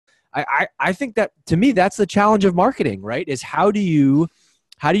I think that, to me, that's the challenge of marketing, right? Is how do you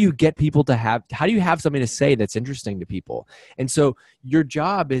get people to how do you have something to say that's interesting to people? And so your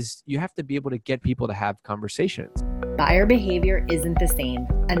job is you have to be able to get people to have conversations. Buyer behavior isn't the same,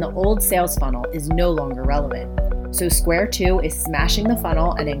 and the old sales funnel is no longer relevant. So Square 2 is smashing the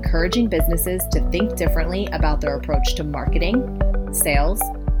funnel and encouraging businesses to think differently about their approach to marketing, sales,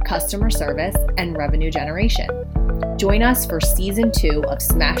 customer service, and revenue generation. Join us for season 2 of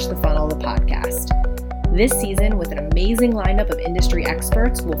Smash the Funnel, the podcast. This season, with an amazing lineup of industry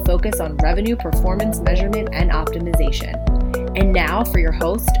experts, will focus on revenue performance measurement and optimization. And now for your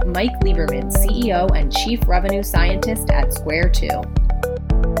host, Mike Lieberman, CEO and Chief Revenue Scientist at Square 2.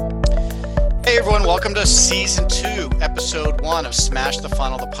 Hey everyone, welcome to Season 2, Episode 1 of Smash the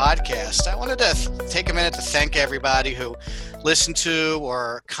Funnel, the podcast. I wanted to take a minute to thank everybody who listened to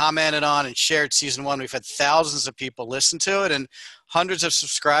or commented on and shared Season 1. We've had thousands of people listen to it and hundreds of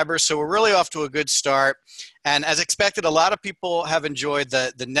subscribers, so we're really off to a good start. And as expected, a lot of people have enjoyed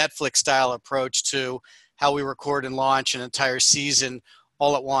the Netflix-style approach to how we record and launch an entire season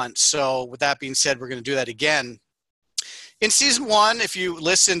all at once. So with that being said, we're going to do that again. In Season 1, if you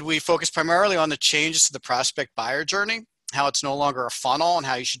listened, we focused primarily on the changes to the prospect buyer journey, how it's no longer a funnel, and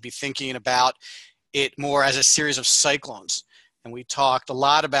how you should be thinking about it more as a series of cyclones. And we talked a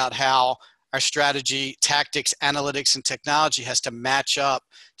lot about how our strategy, tactics, analytics, and technology has to match up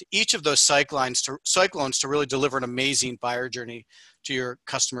to each of those cyclones to really deliver an amazing buyer journey to your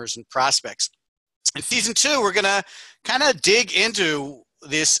customers and prospects. In Season 2, we're going to kind of dig into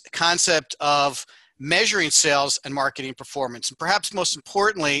this concept of measuring sales and marketing performance, and perhaps most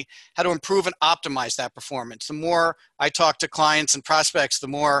importantly, how to improve and optimize that performance. The more I talk to clients and prospects, the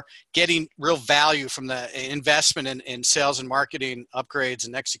more getting real value from the investment in sales and marketing upgrades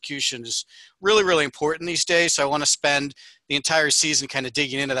and execution is really, really important these days. So I want to spend the entire season kind of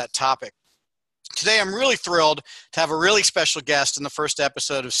digging into that topic. Today, I'm really thrilled to have a really special guest in the first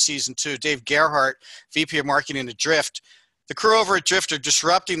episode of Season 2, Dave Gerhardt, VP of Marketing at Drift. The crew over at Drift are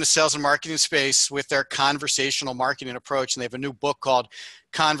disrupting the sales and marketing space with their conversational marketing approach, and they have a new book called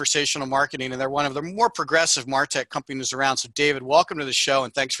Conversational Marketing, and they're one of the more progressive MarTech companies around. So, David, welcome to the show,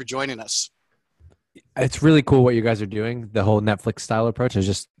 and thanks for joining us. It's really cool what you guys are doing, the whole Netflix style approach. I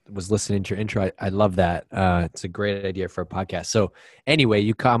just was listening to your intro. I love that. It's a great idea for a podcast. So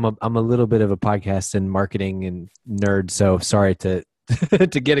anyway, I'm a little bit of a podcast and marketing and nerd, so sorry to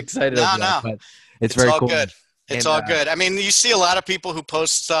get excited about that, but it's very cool. Good. It's all good. I mean, you see a lot of people who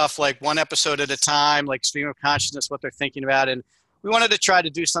post stuff like one episode at a time, like stream of consciousness, what they're thinking about. And we wanted to try to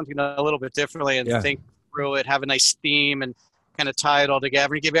do something a little bit differently and think through it, have a nice theme and kind of tie it all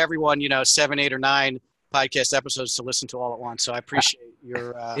together and give everyone, 7, 8, or 9 podcast episodes to listen to all at once. So I appreciate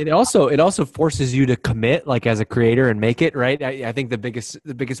your it also forces you to commit, like, as a creator, and make it right. I think the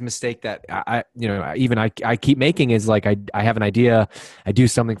biggest mistake that I keep making is, like, I have an idea, I do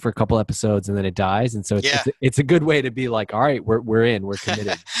something for a couple episodes, and then it dies. And so it's a good way to be like, all right, we're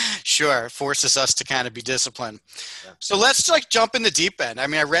committed. Sure. It forces us to kind of be disciplined. Yeah. So let's jump in the deep end. I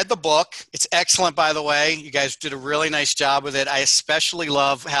mean, I read the book. It's excellent, by the way. You guys did a really nice job with it. I especially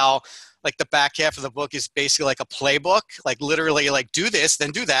love how, like, the back half of the book is basically like a playbook, like literally like do this, then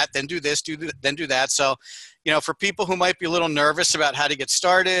do that, then do this, then do that. So, for people who might be a little nervous about how to get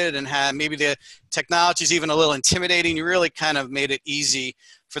started and how maybe the technology is even a little intimidating, you really kind of made it easy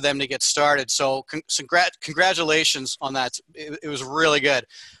for them to get started. So congratulations on that. It was really good.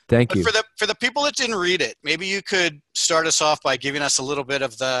 Thank you. For the people that didn't read it, maybe you could start us off by giving us a little bit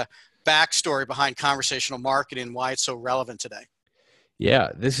of the backstory behind conversational marketing and why it's so relevant today.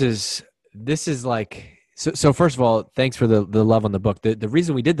 Yeah, this is like, so first of all, thanks for the love on the book. The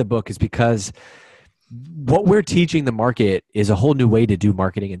reason we did the book is because what we're teaching the market is a whole new way to do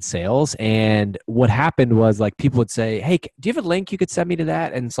marketing and sales. And what happened was, like, people would say, hey, do you have a link you could send me to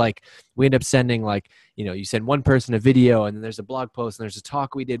that? And it's like, we end up sending, like, you send one person a video, and then there's a blog post, and there's a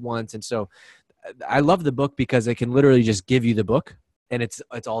talk we did once. And so I love the book because it can literally just give you the book. And it's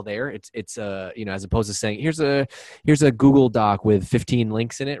all there. It's as opposed to saying, here's a Google Doc with 15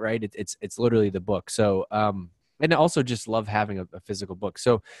 links in it, right? It's literally the book. So and I also just love having a physical book.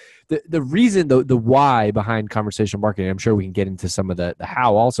 So the reason, the why behind conversational marketing, I'm sure we can get into some of the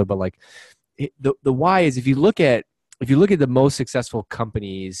how also, but like the why is, if you look at the most successful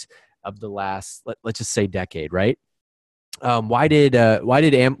companies of the last, let's just say, decade, right? Why did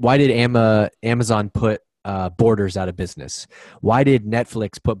Amazon put Borders out of business? Why did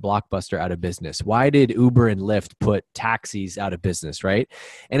Netflix put Blockbuster out of business? Why did Uber and Lyft put taxis out of business, right?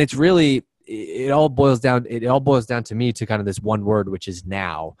 And it's really, it all boils down to me to kind of this one word, which is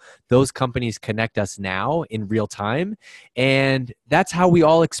now. Those companies connect us now in real time, and that's how we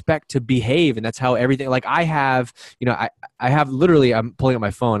all expect to behave, and that's how everything, like I have, I have literally, I'm pulling up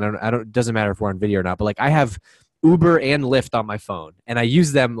my phone, it doesn't matter if we're on video or not, but like I have Uber and Lyft on my phone, and I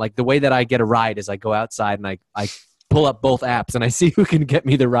use them. Like the way that I get a ride is I go outside and I pull up both apps and I see who can get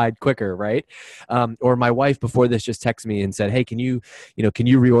me the ride quicker, right? Or my wife before this just texted me and said, "Hey, can you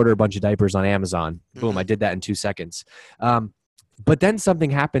reorder a bunch of diapers on Amazon?" Boom, I did that in 2 seconds. But then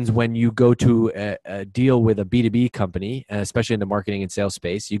something happens when you go to a deal with a B2B company, especially in the marketing and sales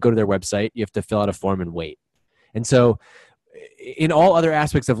space. You go to their website, you have to fill out a form and wait. And so in all other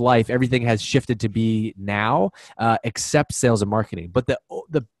aspects of life, everything has shifted to be now, except sales and marketing. But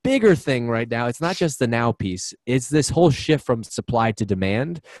the bigger thing right now, it's not just the now piece. It's this whole shift from supply to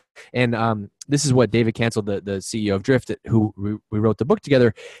demand. And this is what David Cancel, the CEO of Drift, who we wrote the book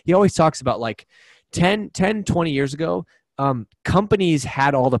together, he always talks about like 10, 20 years ago, companies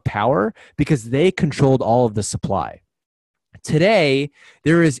had all the power because they controlled all of the supply. Today,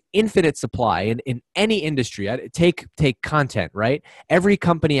 there is infinite supply in any industry. Take content, right? Every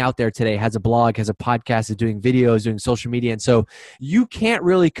company out there today has a blog, has a podcast, is doing videos, doing social media. And so you can't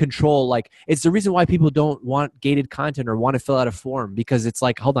really control, like, it's the reason why people don't want gated content or want to fill out a form, because it's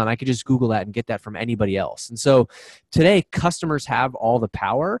like, hold on, I could just Google that and get that from anybody else. And so today, customers have all the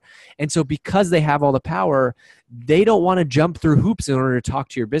power. And so because they have all the power, they don't want to jump through hoops in order to talk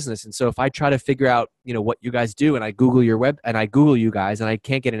to your business. And so if I try to figure out, what you guys do, and I Google your web and I Google you guys and I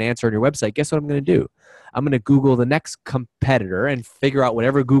can't get an answer on your website, guess what I'm going to do? I'm going to Google the next competitor and figure out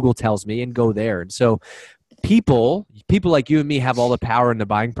whatever Google tells me and go there. And so people like you and me have all the power in the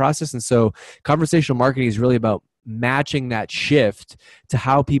buying process. And so conversational marketing is really about matching that shift to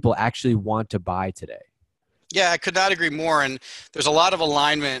how people actually want to buy today. Yeah, I could not agree more. And there's a lot of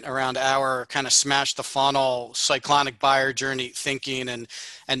alignment around our kind of smash the funnel, cyclonic buyer journey thinking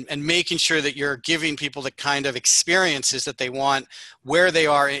and making sure that you're giving people the kind of experiences that they want where they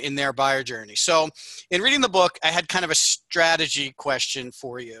are in their buyer journey. So in reading the book, I had kind of a strategy question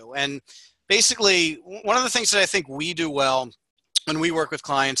for you. And basically, one of the things that I think we do well when we work with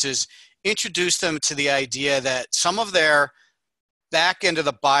clients is introduce them to the idea that some of their back end of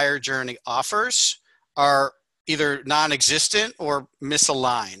the buyer journey offers are either non-existent or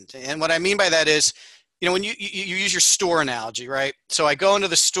misaligned. And what I mean by that is, when you use your store analogy, right? So I go into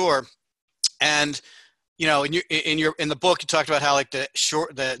the store, and in the book you talked about how like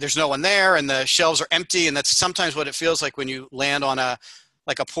there's no one there and the shelves are empty, and that's sometimes what it feels like when you land on a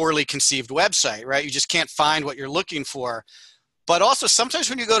poorly conceived website, right? You just can't find what you're looking for. But also sometimes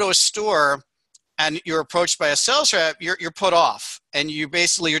when you go to a store and you're approached by a sales rep, you're put off, and you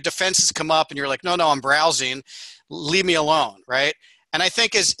basically, your defenses come up and you're like, no, I'm browsing, leave me alone, right? And I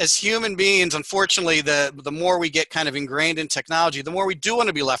think as human beings, unfortunately, the more we get kind of ingrained in technology, the more we do want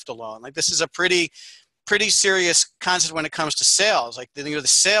to be left alone. Like, this is a pretty serious concept when it comes to sales. Like, the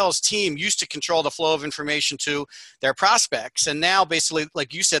sales team used to control the flow of information to their prospects, and now basically,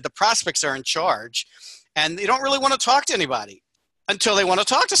 like you said, the prospects are in charge, and they don't really want to talk to anybody until they want to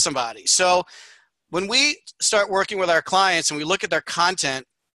talk to somebody. So when we start working with our clients and we look at their content,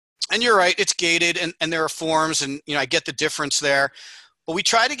 and you're right, it's gated and there are forms, and I get the difference there, but we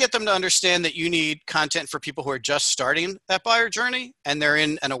try to get them to understand that you need content for people who are just starting that buyer journey and they're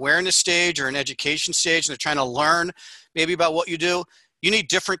in an awareness stage or an education stage and they're trying to learn maybe about what you do. You need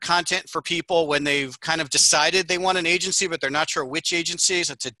different content for people when they've kind of decided they want an agency, but they're not sure which agency,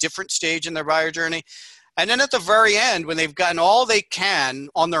 so it's a different stage in their buyer journey. And then at the very end, when they've gotten all they can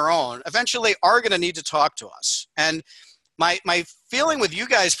on their own, eventually they are going to need to talk to us. And my feeling with you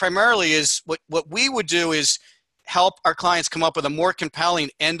guys primarily is what we would do is help our clients come up with a more compelling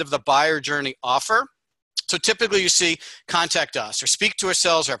end of the buyer journey offer. So typically you see contact us or speak to a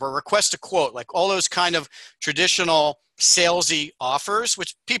sales rep or request a quote, like all those kind of traditional salesy offers,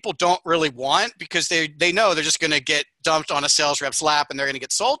 which people don't really want because they know they're just going to get dumped on a sales rep's lap and they're going to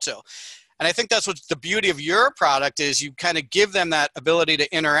get sold to. And I think that's what the beauty of your product is. You kind of give them that ability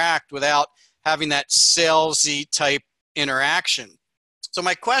to interact without having that salesy type interaction. So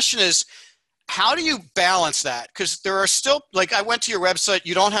my question is, how do you balance that? Because there are still, like, I went to your website,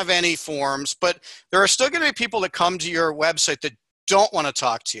 you don't have any forms, but there are still going to be people that come to your website that don't want to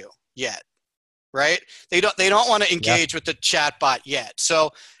talk to you yet, right? They don't want to engage with the chat bot yet.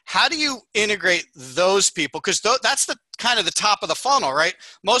 So How do you integrate those people? Because that's the kind of the top of the funnel, right?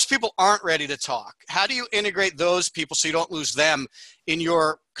 Most people aren't ready to talk. How do you integrate those people so you don't lose them in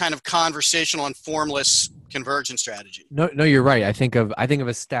your kind of conversational and formless conversion strategy? No, you're right. I think of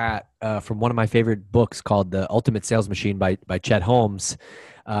a stat from one of my favorite books called The Ultimate Sales Machine by Chet Holmes,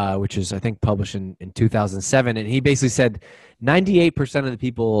 which is I think published in 2007, and he basically said 98% of the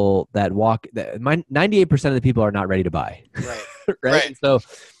people that 98% of the people are not ready to buy. Right. Right.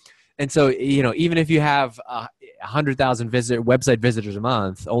 And so, even if you have 100,000 website visitors a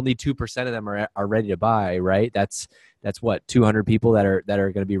month, only 2% of them are ready to buy, right? That's what, 200 people that are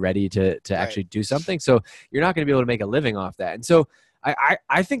going to be ready to actually do something. So you're not going to be able to make a living off that. And so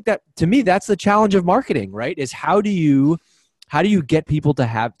I think that, to me, that's the challenge of marketing, right? Is how do you get people to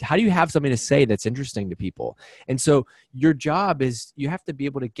how do you have something to say that's interesting to people? And so your job is you have to be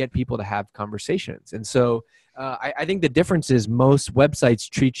able to get people to have conversations. And so I think the difference is most websites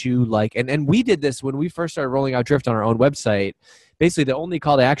treat you like, and we did this when we first started rolling out Drift on our own website. Basically, the only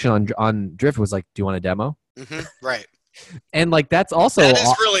call to action on Drift was like, "Do you want a demo?" Mm-hmm. Right. And like that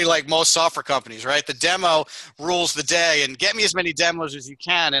is really like most software companies, right? The demo rules the day, and get me as many demos as you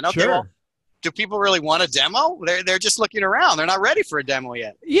can. And okay, well, do people really want a demo? They're just looking around. They're not ready for a demo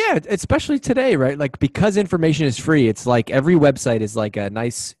yet. Yeah, especially today, right? Like, because information is free, it's like every website is like a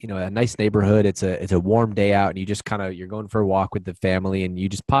nice neighborhood. It's a warm day out, and you just you're going for a walk with the family, and you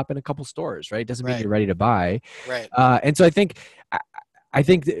just pop in a couple stores, right? It doesn't mean you're ready to buy. Right. And so I think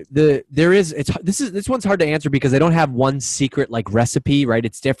this one's hard to answer because they don't have one secret like recipe, right?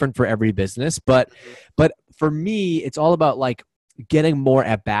 It's different for every business, but for me, it's all about like getting more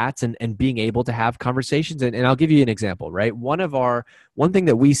at bats and being able to have conversations. And I'll give you an example, right? One thing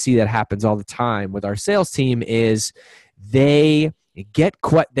that we see that happens all the time with our sales team is they get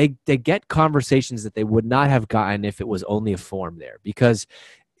conversations that they would not have gotten if it was only a form there, because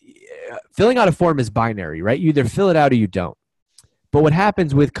filling out a form is binary, right? You either fill it out or you don't. But what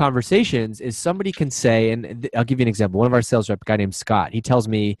happens with conversations is somebody can say, and I'll give you an example. One of our sales rep, a guy named Scott, he tells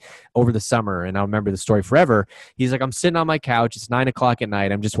me over the summer, and I'll remember the story forever. He's like, I'm sitting on my couch. It's 9:00 at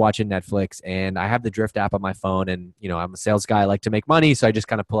night. I'm just watching Netflix, and I have the Drift app on my phone. And, I'm a sales guy. I like to make money. So I just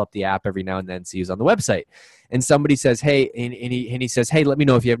kind of pull up the app every now and then, see who's on the website. And somebody says, hey, and he says, hey, let me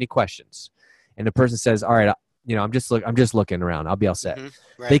know if you have any questions. And the person says, all right, I'm just looking around. I'll be all set.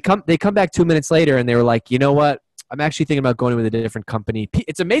 Mm-hmm. Right. They come back 2 minutes later, and they were like, you know what? I'm actually thinking about going with a different company.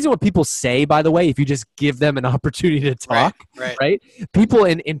 It's amazing what people say, by the way, if you just give them an opportunity to talk, right? People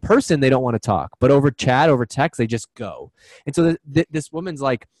in person, they don't want to talk, but over chat, over text, they just go. And so this woman's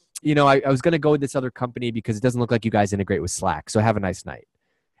like, I was going to go with this other company because it doesn't look like you guys integrate with Slack. So have a nice night.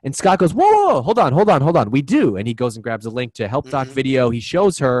 And Scott goes, whoa, hold on. We do. And he goes and grabs a link to Help Doc video. He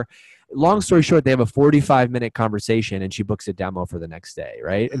shows her. Long story short, they have a 45-minute conversation, and she books a demo for the next day,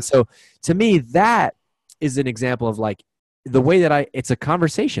 right? Mm-hmm. And so to me, that is an example of like the way that it's a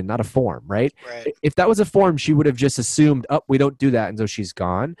conversation, not a form, right? If that was a form, she would have just assumed, oh, we don't do that. And so she's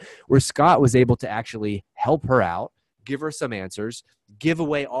gone. Where Scott was able to actually help her out, give her some answers, give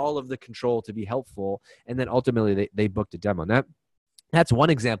away all of the control to be helpful. And then ultimately they booked a demo. And that's one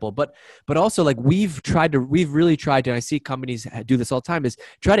example, but also like we've really tried to, and I see companies do this all the time, is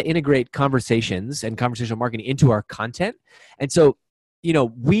try to integrate conversations and conversational marketing into our content. And so,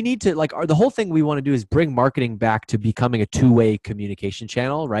 we need to the whole thing we want to do is bring marketing back to becoming a two-way communication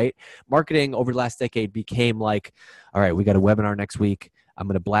channel, right? Marketing over the last decade became like, all right, we got a webinar next week. I'm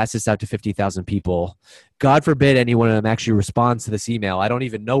going to blast this out to 50,000 people. God forbid anyone of them actually responds to this email. I don't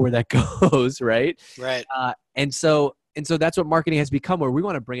even know where that goes, right? Right. And so that's what marketing has become, where we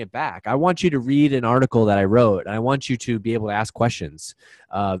want to bring it back. I want you to read an article that I wrote, and I want you to be able to ask questions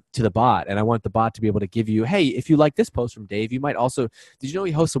to the bot. And I want the bot to be able to give you, hey, if you like this post from Dave, you might also, did you know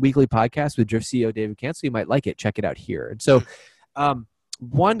he hosts a weekly podcast with Drift CEO David Cancel? You might like it. Check it out here. And so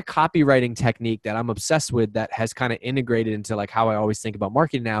one copywriting technique that I'm obsessed with that has kind of integrated into like how I always think about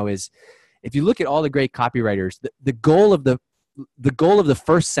marketing now is, if you look at all the great copywriters, the goal of the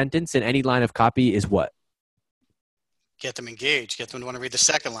first sentence in any line of copy is what? Get them engaged. Get them to want to read the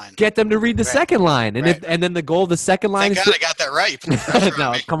second line. Get them to read the second line. And and then the goal of the second line Thank God I got that right.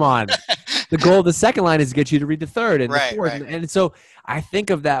 No, come on. The goal of the second line is to get you to read the third and the fourth. Right. And so I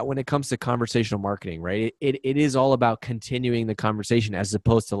think of that when it comes to conversational marketing, right? It is all about continuing the conversation as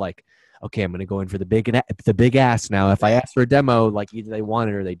opposed to like, okay, I'm going to go in for the big ass now. If I ask for a demo, like either they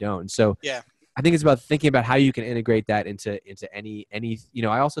want it or they don't. So I think it's about thinking about how you can integrate that into any,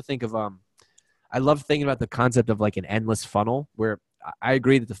 I also think of, I love thinking about the concept of like an endless funnel, where I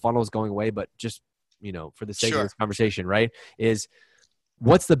agree that the funnel is going away, but just, for the sake of this conversation, right, is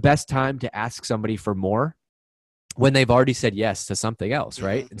what's the best time to ask somebody for more? when they've already said yes to something else,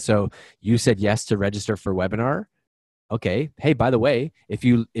 right? Mhm. And so you said yes to register for webinar. Okay, hey, by the way, if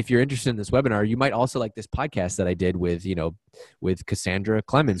you're interested in this webinar, you might also like this podcast that I did with with Cassandra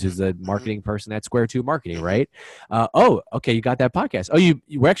Clemens, who's the Mhm. marketing person at Square Two Marketing, Mhm. right? Oh, okay, you got that podcast. Oh,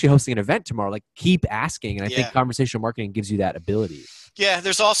 we're actually hosting an event tomorrow. Like, keep asking, and I think Yeah. conversational marketing gives you that ability. Yeah,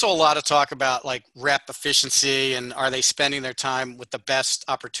 there's also a lot of talk about like rep efficiency and are they spending their time with the best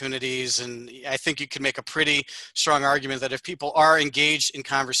opportunities? And I think you can make a pretty strong argument that if people are engaged in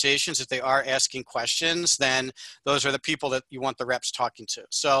conversations, if they are asking questions, then those are the people that you want the reps talking to.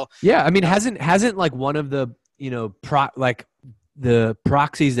 So, Yeah, I mean, you know, hasn't like one of the like the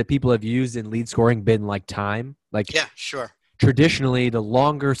proxies that people have used in lead scoring been like time? Like, yeah, sure. traditionally, the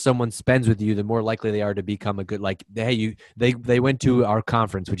longer someone spends with you, the more likely they are to become a good, like, hey, they went to our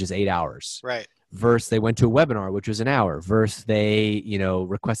conference, which is 8 hours, Right. versus they went to a webinar, which was an hour, versus they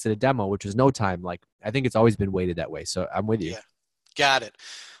requested a demo, which was no time. Like, I think it's always been weighted that way. So I'm with you. Yeah. Got it.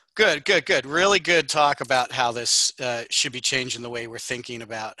 Good, good, good. Really good talk about how this should be changing the way we're thinking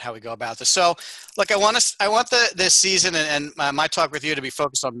about how we go about this. So, look, I want this season and my talk with you to be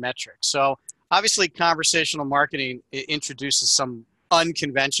focused on metrics. So, obviously, conversational marketing introduces some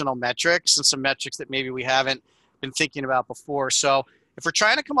unconventional metrics and some metrics that maybe we haven't been thinking about before. So, if we're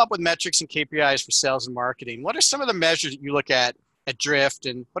trying to come up with metrics and KPIs for sales and marketing, what are some of the measures that you look at Drift,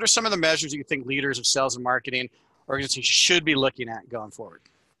 and what are some of the measures you think leaders of sales and marketing organizations should be looking at going forward?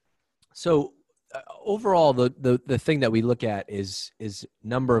 So overall, the thing that we look at is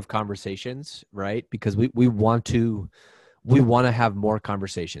number of conversations, right? Because we want to have more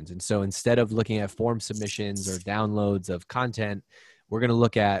conversations. And so instead of looking at form submissions or downloads of content, we're going to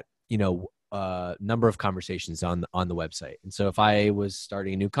look at number of conversations on the website. And so if I was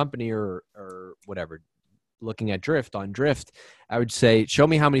starting a new company or whatever, looking at Drift, I would say, show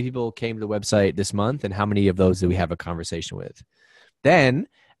me how many people came to the website this month and how many of those do we have a conversation with. Then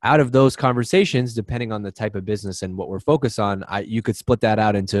out of those conversations, depending on the type of business and what we're focused on, you could split that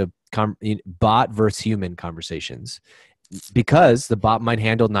out into bot versus human conversations, because the bot might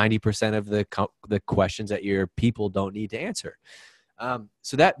handle 90% of the questions that your people don't need to answer.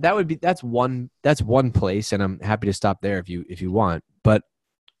 So that's one place, and I'm happy to stop there if you want. But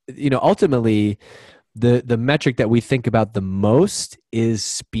ultimately, the metric that we think about the most is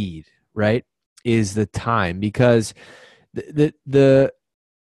speed, right? Is the time, because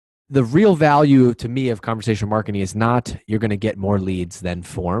the real value to me of conversational marketing is not you're going to get more leads than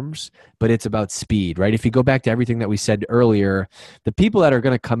forms, but it's about speed, right? If you go back to everything that we said earlier, the people that are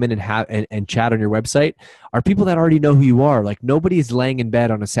going to come in and have and chat on your website are people that already know who you are. Like, nobody's laying in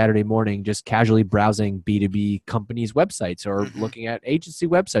bed on a Saturday morning just casually browsing B2B companies' websites or looking at agency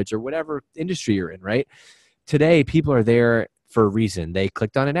websites or whatever industry you're in, right? Today, people are there for a reason. They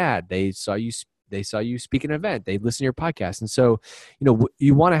clicked on an ad. They saw you speak at an event. They listen to your podcast. And so,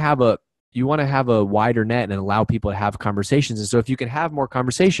 you want to have a wider net and allow people to have conversations. And so if you can have more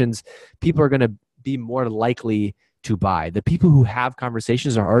conversations, people are going to be more likely to buy. The people who have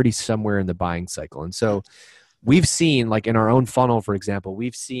conversations are already somewhere in the buying cycle. And so we've seen, like in our own funnel, for example,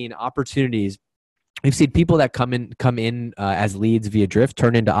 we've seen opportunities. We've seen people that come in as leads via Drift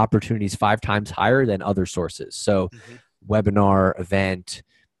turn into opportunities 5 times higher than other sources. So webinar, event,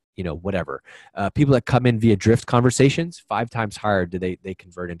 whatever. People that come in via Drift conversations, 5 times higher do they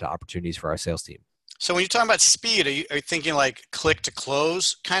convert into opportunities for our sales team. So when you're talking about speed, are you thinking like click to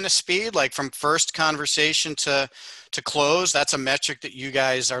close kind of speed, like from first conversation to close? That's a metric that you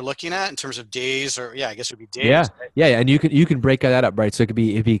guys are looking at in terms of days, or I guess it would be days. Yeah, right? Yeah, and you can break that up, right? So it could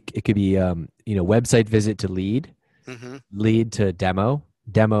be website visit to lead, lead to demo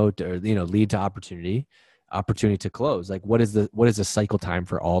to lead to opportunity to close. Like, what is the cycle time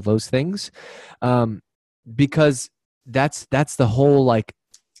for all those things? Because that's the whole, like,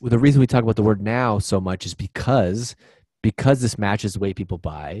 the reason we talk about the word now so much is because this matches the way people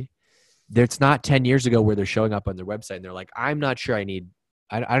buy. It's not 10 years ago where they're showing up on their website and they're like, I'm not sure I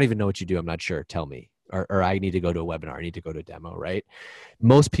don't even know what you do. I'm not sure. Tell me. Or I need to go to a webinar. I need to go to a demo, right?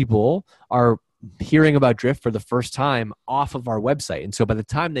 Most people are hearing about Drift for the first time off of our website. And so by the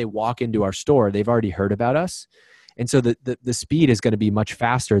time they walk into our store, they've already heard about us. And so the speed is going to be much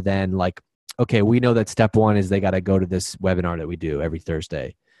faster than, like, okay, we know that step 1 is they got to go to this webinar that we do every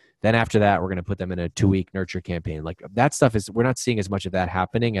Thursday. Then after that, we're going to put them in a 2-week nurture campaign. Like, that stuff we're not seeing as much of that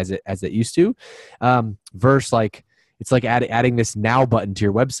happening as it used to. Versus, like, it's like adding this now button to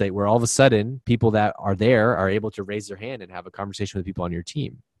your website where all of a sudden people that are there are able to raise their hand and have a conversation with people on your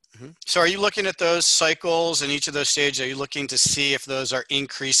team. So are you looking at those cycles in each of those stages? Are you looking to see if those are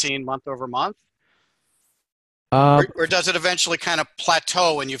increasing month over month? Or does it eventually kind of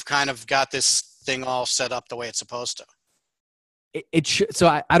plateau when you've kind of got this thing all set up the way it's supposed to?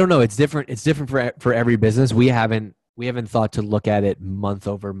 So I don't know. It's different. It's different for every business. We haven't thought to look at it month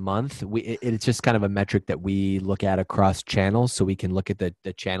over month. It's just kind of a metric that we look at across channels, so we can look at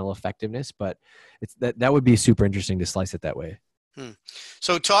the channel effectiveness. But that would be super interesting to slice it that way.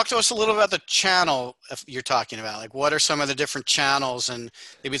 So talk to us a little about the channel you're talking about. Like, what are some of the different channels and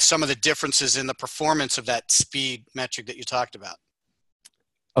maybe some of the differences in the performance of that speed metric that you talked about?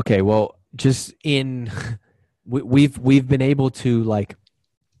 Okay, well, just we've been able to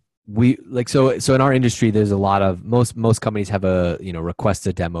so in our industry, there's a lot of most companies have a request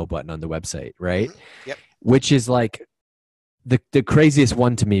a demo button on the website, right? Mm-hmm. Yep. Which is like the craziest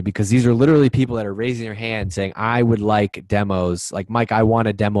one to me, because these are literally people that are raising their hand saying, I would like demos. Like, Mike, I want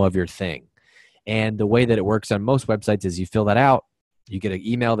a demo of your thing. And the way that it works on most websites is you fill that out, you get an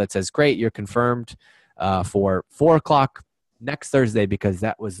email that says, great, you're confirmed for 4:00 next Thursday, because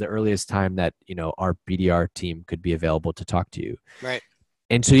that was the earliest time that our BDR team could be available to talk to you. Right.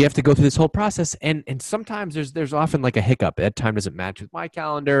 And so you have to go through this whole process, and sometimes there's often like a hiccup. That time doesn't match with my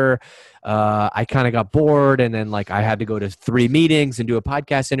calendar. I kind of got bored, and then I had to go to 3 meetings and do a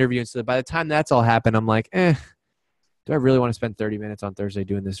podcast interview. And so by the time that's all happened, I'm like, do I really want to spend 30 minutes on Thursday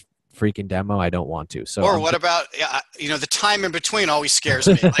doing this freaking demo? I don't want to. So, or what about the time in between always scares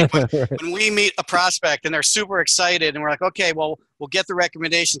me. Like when we meet a prospect and they're super excited, and we're like, okay, well, we'll get the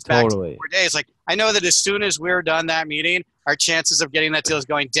recommendations back in 4 days. Like, I know that as soon as we're done that meeting, our chances of getting that deal is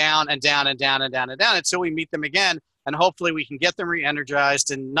going down and down and down and down and down until we meet them again, and hopefully we can get them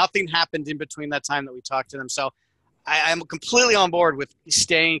re-energized. And nothing happened in between that time that we talked to them. So I'm completely on board with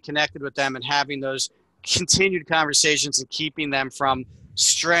staying connected with them and having those continued conversations and keeping them from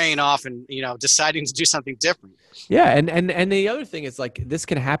straying off and deciding to do something different. Yeah, and the other thing is, like, this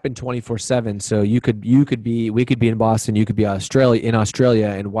can happen 24/7. So we could be in Boston, you could be in Australia,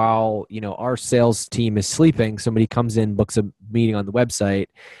 and while our sales team is sleeping, somebody comes in, books a meeting on the website,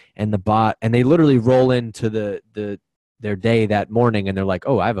 and they literally roll into their day that morning, and they're like,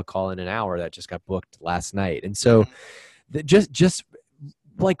 oh, I have a call in an hour that just got booked last night. And so just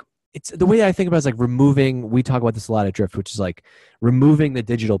like, it's the way I think about it is like removing, we talk about this a lot at Drift, which is like removing the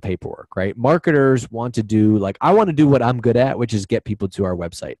digital paperwork, right? Marketers want to do, I want to do what I'm good at, which is get people to our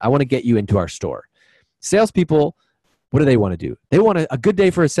website. I want to get you into our store. Salespeople, what do they want to do? They want a good day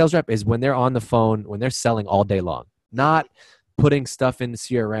for a sales rep is when they're on the phone, when they're selling all day long, not putting stuff in the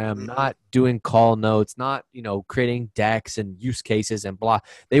CRM, not doing call notes, not, creating decks and use cases and blah.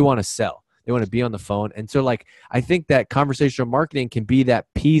 They want to sell. They want to be on the phone. And so I think that conversational marketing can be that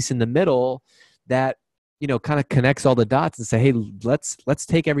piece in the middle that, kind of connects all the dots and say, hey, let's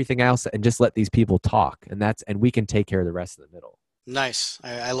take everything else and just let these people talk. And we can take care of the rest of the middle. Nice.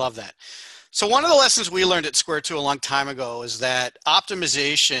 I love that. So one of the lessons we learned at Square 2 a long time ago is that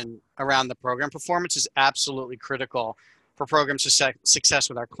optimization around the program performance is absolutely critical for program success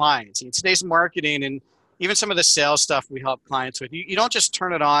with our clients. In today's marketing and even some of the sales stuff we help clients with, you don't just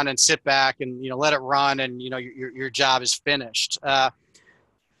turn it on and sit back and let it run and your job is finished.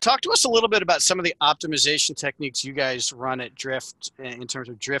 Talk to us a little bit about some of the optimization techniques you guys run at Drift in terms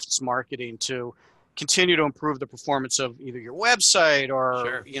of Drift's marketing to continue to improve the performance of either your website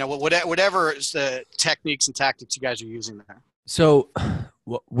or whatever is the techniques and tactics you guys are using there. So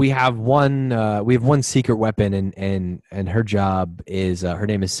we have one secret weapon, and her job is her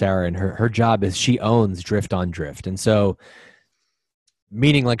name is Sarah, and her job is she owns Drift on Drift. And so,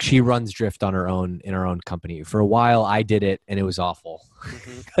 meaning she runs Drift on her own in her own company. For a while I did it, and it was awful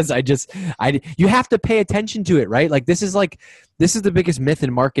because you have to pay attention to it, right? This is the biggest myth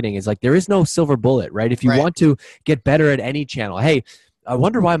in marketing is there is no silver bullet, right? If you want to get better at any channel, hey, I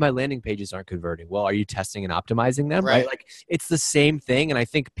wonder why my landing pages aren't converting. Well, are you testing and optimizing them? Right? It's the same thing. And I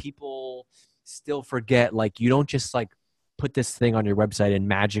think people still forget, you don't just put this thing on your website and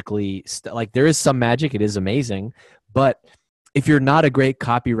magically, there is some magic. It is amazing. But if you're not a great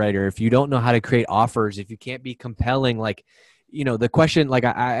copywriter, if you don't know how to create offers, if you can't be compelling, the question,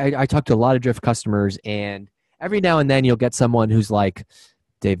 I talk to a lot of Drift customers, and every now and then you'll get someone who's like,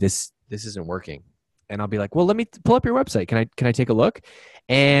 Dave, this isn't working. And I'll be like, well, let me pull up your website. Can I take a look?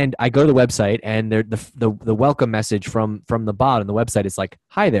 And I go to the website, and the welcome message from the bot on the website is like,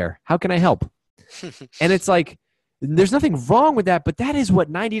 hi there, how can I help? And it's there's nothing wrong with that, but that is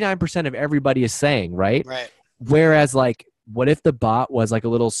what 99% of everybody is saying, right? Right. Whereas what if the bot was a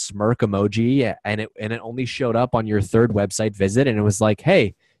little smirk emoji and it only showed up on your third website visit, and it was like,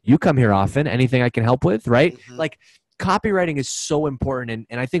 hey, you come here often, anything I can help with, right? Mm-hmm. Copywriting is so important,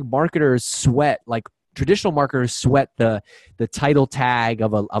 and I think marketers sweat, traditional marketers sweat the title tag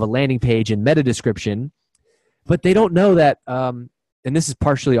of a landing page and meta description, but they don't know that and this is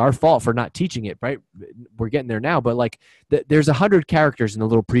partially our fault for not teaching it, right? We're getting there now, but like there's 100 characters in the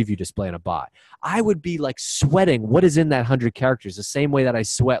little preview display on a bot. I would be like sweating what is in that 100 characters, the same way that I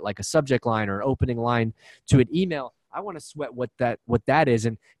sweat like a subject line or opening line to an email. I want to sweat what that is.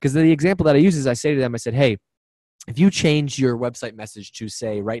 And because the example that I use is I say to them, I said, hey, if you change your website message to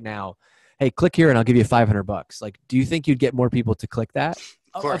say right now, hey, click here and I'll give you $500. Like, do you think you'd get more people to click that?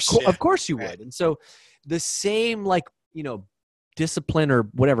 Of course, of course you would. And so the same, like, discipline or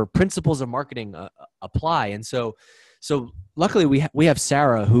whatever principles of marketing apply. And so luckily we have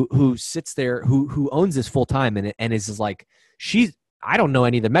Sarah who sits there, who owns this full time and is like, I don't know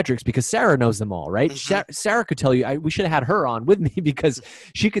any of the metrics because Sarah knows them all, right? Mm-hmm. Sarah could tell you, we should have had her on with me because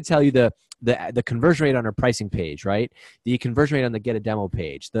she could tell you the conversion rate on our pricing page, right? The conversion rate on the get a demo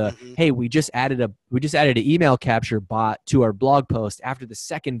page. Hey, we just added an email capture bot to our blog post after the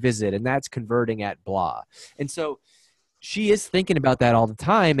second visit, and that's converting at blah. And so she is thinking about that all the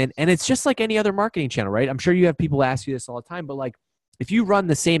time, and it's just like any other marketing channel, right? I'm sure you have people ask you this all the time, but like if you run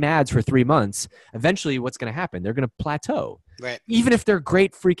the same ads for 3 months, eventually what's going to happen? They're going to plateau. Right. Even if they're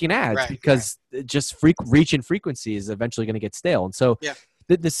great freaking ads, because just reach and frequency is eventually going to get stale. And so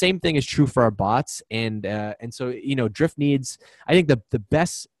the same thing is true for our bots. And so, Drift needs, I think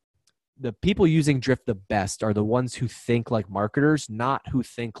the people using Drift the best are the ones who think like marketers, not who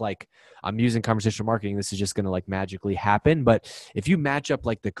think like I'm using conversational marketing, this is just going to like magically happen. But if you match up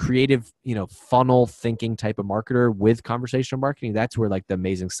like the creative, funnel thinking type of marketer with conversational marketing, that's where like the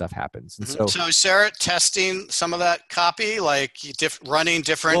amazing stuff happens. And so is Sarah testing some of that copy, like running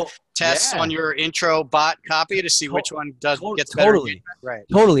different tests on your intro bot copy to see which one gets better? Right.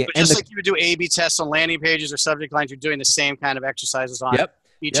 Totally. But just like you would do A/B tests on landing pages or subject lines, you're doing the same kind of exercises on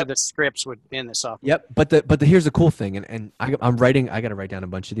each of the scripts in the software. Yep. But here's the cool thing. And I got to write down a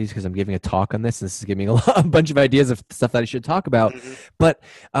bunch of these because I'm giving a talk on this. And this is giving me a bunch of ideas of stuff that I should talk about. Mm-hmm. But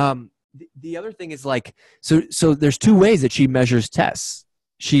the other thing is like, so there's 2 ways that she measures tests.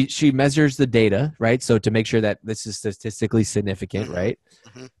 She measures the data, right? So to make sure that this is statistically significant, right?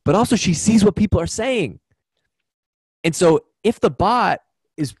 Mm-hmm. But also she sees what people are saying. And so if the bot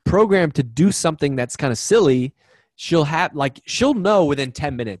is programmed to do something that's kind of silly, she'll know within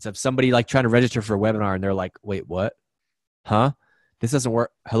 10 minutes of somebody like trying to register for a webinar and they're like, wait, what? Huh? This doesn't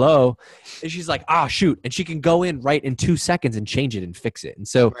work. Hello? And she's like, shoot. And she can go in right in 2 seconds and change it and fix it. And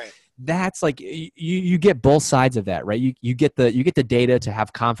so that's like, you get both sides of that, right? You get the data to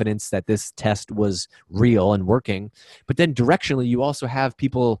have confidence that this test was real and working, but then directionally you also have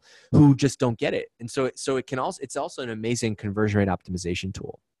people who just don't get it. And so it's also an amazing conversion rate optimization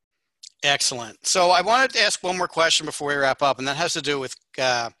tool. Excellent. So I wanted to ask one more question before we wrap up, and that has to do with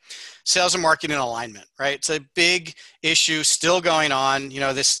sales and marketing alignment, right? It's a big issue still going on.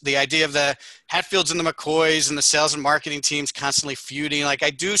 The idea of the Hatfields and the McCoys and the sales and marketing teams constantly feuding. Like I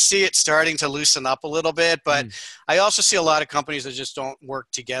do see it starting to loosen up a little bit, but I also see a lot of companies that just don't work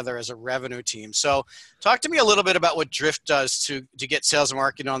together as a revenue team. So talk to me a little bit about what Drift does to get sales and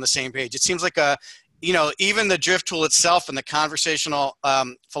marketing on the same page. It seems like even the Drift tool itself and the conversational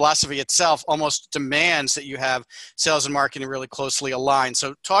philosophy itself almost demands that you have sales and marketing really closely aligned.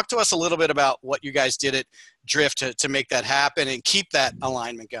 So talk to us a little bit about what you guys did at Drift to make that happen and keep that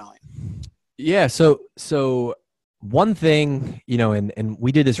alignment going. Yeah. So one thing, and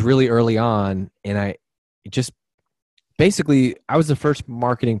we did this really early on, and I was the first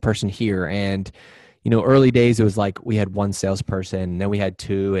marketing person here, and early days, it was like we had 1 salesperson, and then we had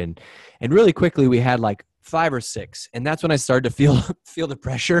 2, and really quickly we had like 5 or 6. And that's when I started to feel the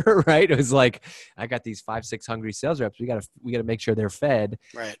pressure, right? It was like, I got these 5, 6 hungry sales reps. We got to make sure they're fed.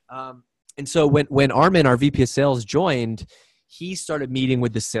 Right. And so when Armin, our VP of sales, joined, he started meeting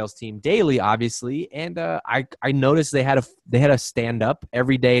with the sales team daily, obviously. And I noticed they had a stand up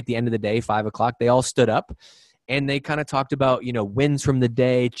every day at the end of the day, 5 o'clock. They all stood up and they kind of talked about, wins from the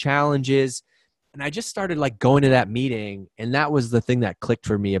day, challenges. And I just started like going to that meeting, and that was the thing that clicked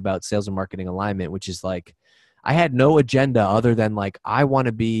for me about sales and marketing alignment, which is like, I had no agenda other than like, I want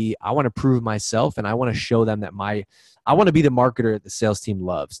to prove myself, and I want to show them that I want to be the marketer that the sales team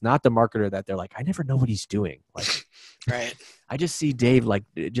loves, not the marketer that they're like, I never know what he's doing. Like, right. I just see Dave like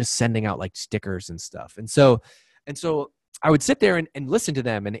just sending out like stickers and stuff. And so I would sit there and listen to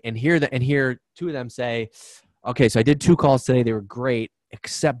them and hear 2 of them say, okay, so I did 2 calls today. They were great,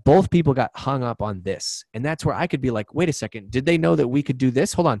 except both people got hung up on this. And that's where I could be like, wait a second, did they know that we could do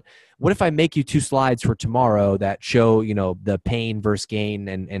this? Hold on. What if I make you 2 slides for tomorrow that show, the pain versus gain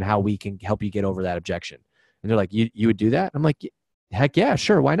and how we can help you get over that objection? And they're like, you would do that? I'm like, heck yeah,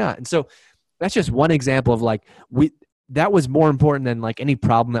 sure. Why not? And so that's just one example of like, that was more important than like any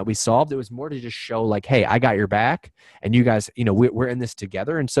problem that we solved. It was more to just show like, hey, I got your back, and you guys, we're in this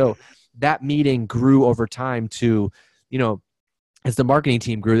together. And so that meeting grew over time to, as the marketing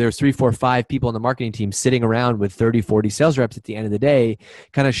team grew, there was 3, 4, 5 people on the marketing team sitting around with 30, 40 sales reps at the end of the day,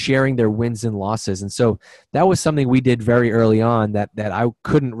 kind of sharing their wins and losses. And so that was something we did very early on that I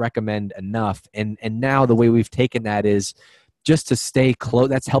couldn't recommend enough. And now the way we've taken that is just to stay close.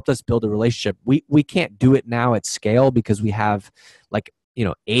 That's helped us build a relationship. We can't do it now at scale because we have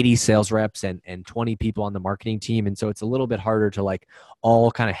 80 sales reps and 20 people on the marketing team. And so it's a little bit harder to like all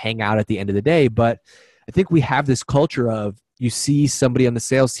kind of hang out at the end of the day. But I think we have this culture of, you see somebody on the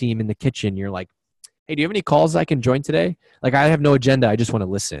sales team in the kitchen, you're like, hey, do you have any calls I can join today? Like, I have no agenda. I just want to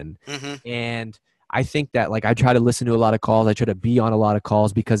listen. And I think that like I try to listen to a lot of calls. I try to be on a lot of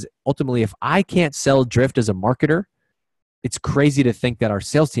calls because ultimately if I can't sell Drift as a marketer, it's crazy to think that our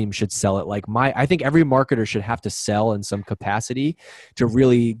sales team should sell it. Like I think every marketer should have to sell in some capacity to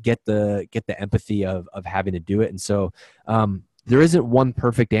really get the empathy of having to do it. And so there isn't one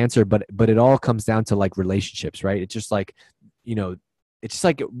perfect answer, but it all comes down to like relationships, right? It's just like, it's just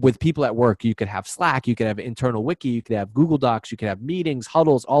like with people at work, you could have Slack, you could have internal wiki, you could have Google Docs, you could have meetings,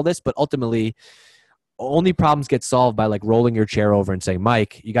 huddles, all this, but ultimately only problems get solved by like rolling your chair over and saying,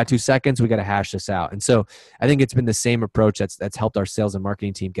 Mike, you got 2 seconds, we got to hash this out. And so I think it's been the same approach that's helped our sales and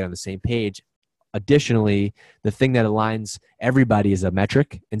marketing team get on the same page. Additionally, the thing that aligns everybody is a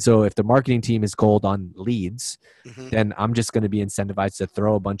metric. And so if the marketing team is gold on leads, then I'm just going to be incentivized to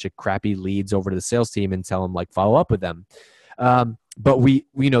throw a bunch of crappy leads over to the sales team and tell them like follow up with them. But we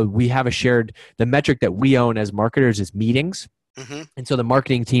have the metric that we own as marketers is meetings. And so the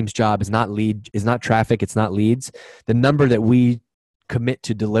marketing team's job is not traffic. It's not leads. The number that we commit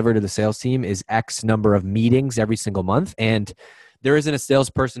to deliver to the sales team is X number of meetings every single month. And there isn't a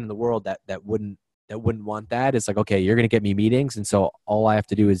salesperson in the world that wouldn't want that. It's like, okay, you're going to get me meetings. And so all I have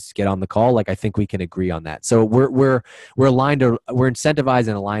to do is get on the call. Like, I think we can agree on that. So we're aligned, we're incentivized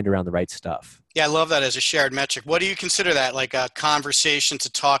and aligned around the right stuff. Yeah, I love that as a shared metric. What do you consider that? Like a conversation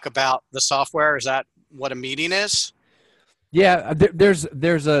to talk about the software? Is that what a meeting is? Yeah, there's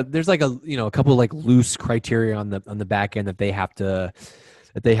like a couple of like loose criteria on the back end that they have to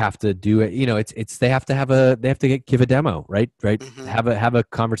do it. They have to give a demo, right? Have a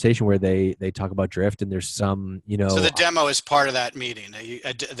conversation where they talk about Drift, and there's some, So the demo is part of that meeting.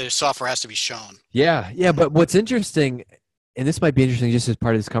 The software has to be shown. Yeah. But what's interesting, and this might be interesting just as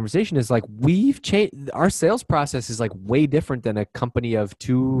part of this conversation, is like we've changed our sales process is like way different than a company of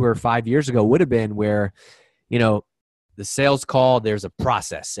 2 or 5 years ago would have been, where, the sales call, there's a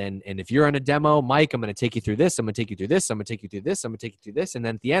process. And if you're on a demo, Mike, I'm going to take you through this. I'm going to take you through this. I'm going to take you through this. I'm going to take you through this. And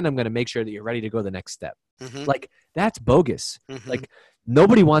then at the end, I'm going to make sure that you're ready to go to the next step. Like, that's bogus. Like,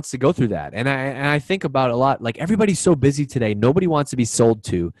 nobody wants to go through that. And I think about a lot, like everybody's so busy today. Nobody wants to be sold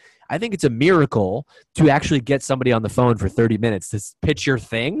to. I think it's a miracle to actually get somebody on the phone for 30 minutes to pitch your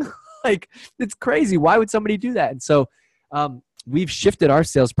thing. Like, it's crazy. Why would somebody do that? And so, we've shifted our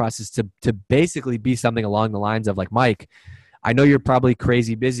sales process to basically be something along the lines of like, Mike, I know you're probably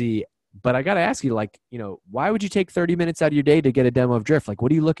crazy busy, but I got to ask you, like, why would you take 30 minutes out of your day to get a demo of Drift? Like,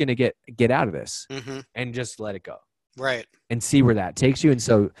 what are you looking to get out of this? And just let it go. Right. And see where that takes you. And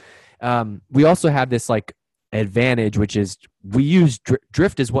so we also have this like advantage, which is we use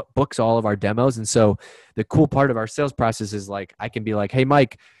Drift is what books all of our demos. And so the cool part of our sales process is like, I can be like, hey,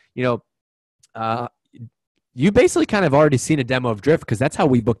 Mike, you basically kind of already seen a demo of Drift because that's how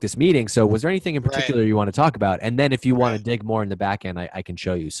we booked this meeting. So was there anything in particular you want to talk about? And then if you want to dig more in the back end, I can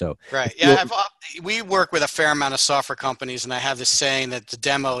show you. So Yeah, we work with a fair amount of software companies, and I have this saying that the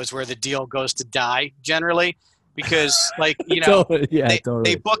demo is where the deal goes to die generally, because like, totally.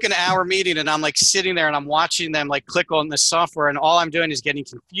 They book an hour meeting and I'm like sitting there and I'm watching them like click on the software, and all I'm doing is getting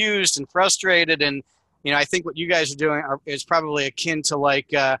confused and frustrated. And, I think what you guys are doing is probably akin to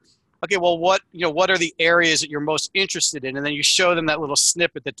like, okay, well, what are the areas that you're most interested in? And then you show them that little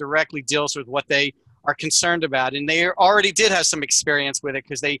snippet that directly deals with what they are concerned about. And they already did have some experience with it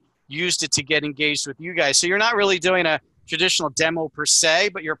because they used it to get engaged with you guys. So you're not really doing a traditional demo per se,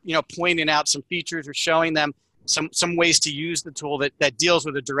 but you're, pointing out some features or showing them some ways to use the tool that deals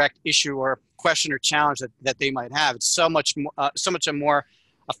with a direct issue or question or challenge that they might have. It's so much a more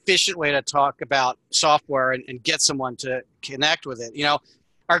efficient way to talk about software and get someone to connect with it.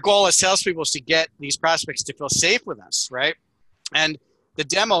 Our goal as salespeople is to get these prospects to feel safe with us, right? And the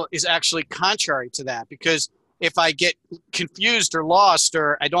demo is actually contrary to that, because if I get confused or lost,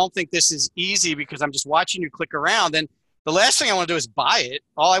 or I don't think this is easy because I'm just watching you click around, then the last thing I want to do is buy it.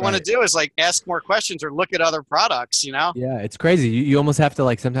 All I want to do is like ask more questions or look at other products, you know? Yeah, it's crazy. You almost have to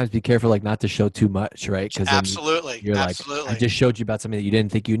like sometimes be careful like not to show too much, right? Because Absolutely. you're Absolutely. like, I just showed you about something that you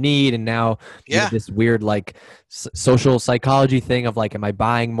didn't think you need, and now you Yeah. have this weird like social psychology thing of like, am I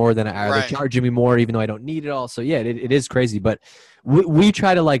buying more than are they charging me more even though I don't need it all? So yeah, it is crazy, but we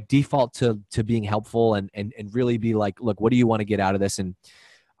try to like default to being helpful and really be like, look, what do you want to get out of this? And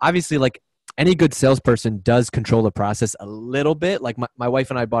obviously, like any good salesperson does control the process a little bit. Like my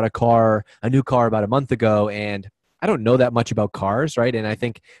wife and I bought a new car about a month ago, and I don't know that much about cars, right? And I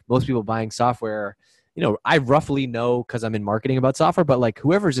think most people buying software, you know, I roughly know because I'm in marketing about software, but like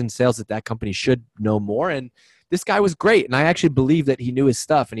whoever's in sales at that company should know more. And this guy was great. And I actually believe that he knew his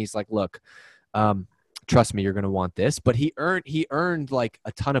stuff. And he's like, look, trust me, you're going to want this. But he earned like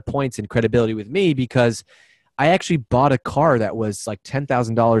a ton of points and credibility with me because I actually bought a car that was like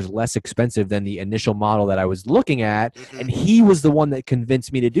 $10,000 less expensive than the initial model that I was looking at. Mm-hmm. And he was the one that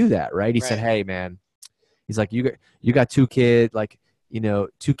convinced me to do that, right? He said, hey, man, he's like, you got two kids, like, you know,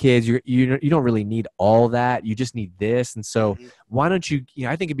 two kids, you don't really need all that. You just need this. And so why don't you know,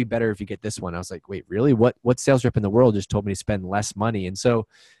 I think it'd be better if you get this one. I was like, wait, really? What sales rep in the world just told me to spend less money? And so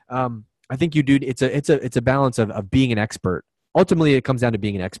I think you do. It's a balance of being an expert. Ultimately, it comes down to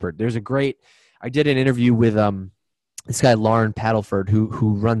being an expert. I did an interview with this guy, Lauren Paddleford,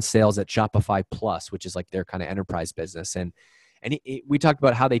 who runs sales at Shopify Plus, which is like their kind of enterprise business. And we talked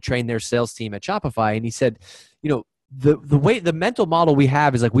about how they train their sales team at Shopify. And he said, you know, the mental model we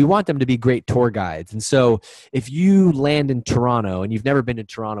have is like, we want them to be great tour guides. And so if you land in Toronto and you've never been to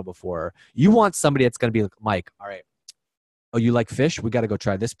Toronto before, you want somebody that's going to be like, Mike, all right, oh, you like fish? We got to go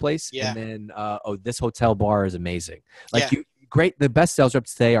try this place. Yeah. And then, this hotel bar is amazing. Like great. The best sales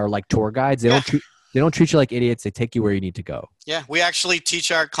reps today are like tour guides. They don't treat you like idiots. They take you where you need to go. Yeah, we actually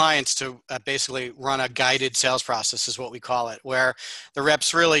teach our clients to basically run a guided sales process is what we call it, where the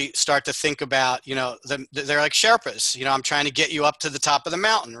reps really start to think about, you know, they're like Sherpas. You know, I'm trying to get you up to the top of the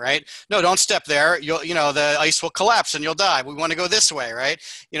mountain, right? No, don't step there. You know, the ice will collapse and you'll die. We want to go this way, right?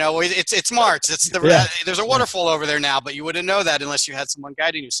 You know, it's March. There's a waterfall over there now, but you wouldn't know that unless you had someone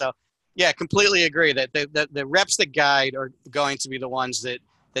guiding you. So, yeah, completely agree that the reps that guide are going to be the ones that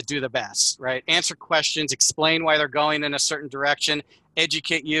do the best, right? Answer questions, explain why they're going in a certain direction,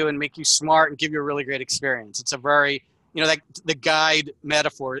 educate you and make you smart and give you a really great experience. It's a very, you know, like the guide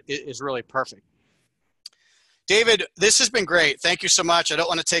metaphor is really perfect. David, this has been great. Thank you so much. I don't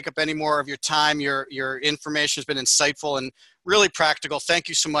want to take up any more of your time. Your information has been insightful and really practical. Thank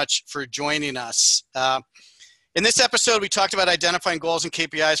you so much for joining us. In this episode, we talked about identifying goals and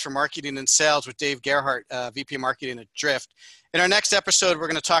KPIs for marketing and sales with Dave Gerhardt, VP of Marketing at Drift. In our next episode, we're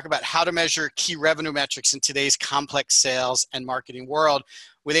going to talk about how to measure key revenue metrics in today's complex sales and marketing world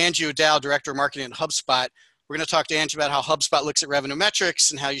with Angie O'Dowd, Director of Marketing at HubSpot. We're going to talk to Angie about how HubSpot looks at revenue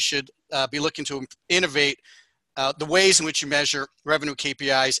metrics and how you should be looking to innovate the ways in which you measure revenue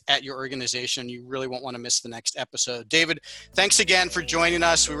KPIs at your organization. You really won't want to miss the next episode. David, thanks again for joining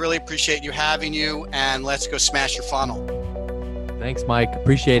us. We really appreciate having you, and let's go smash your funnel. Thanks, Mike.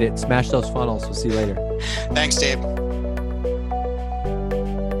 Appreciate it. Smash those funnels. We'll see you later. Thanks, Dave.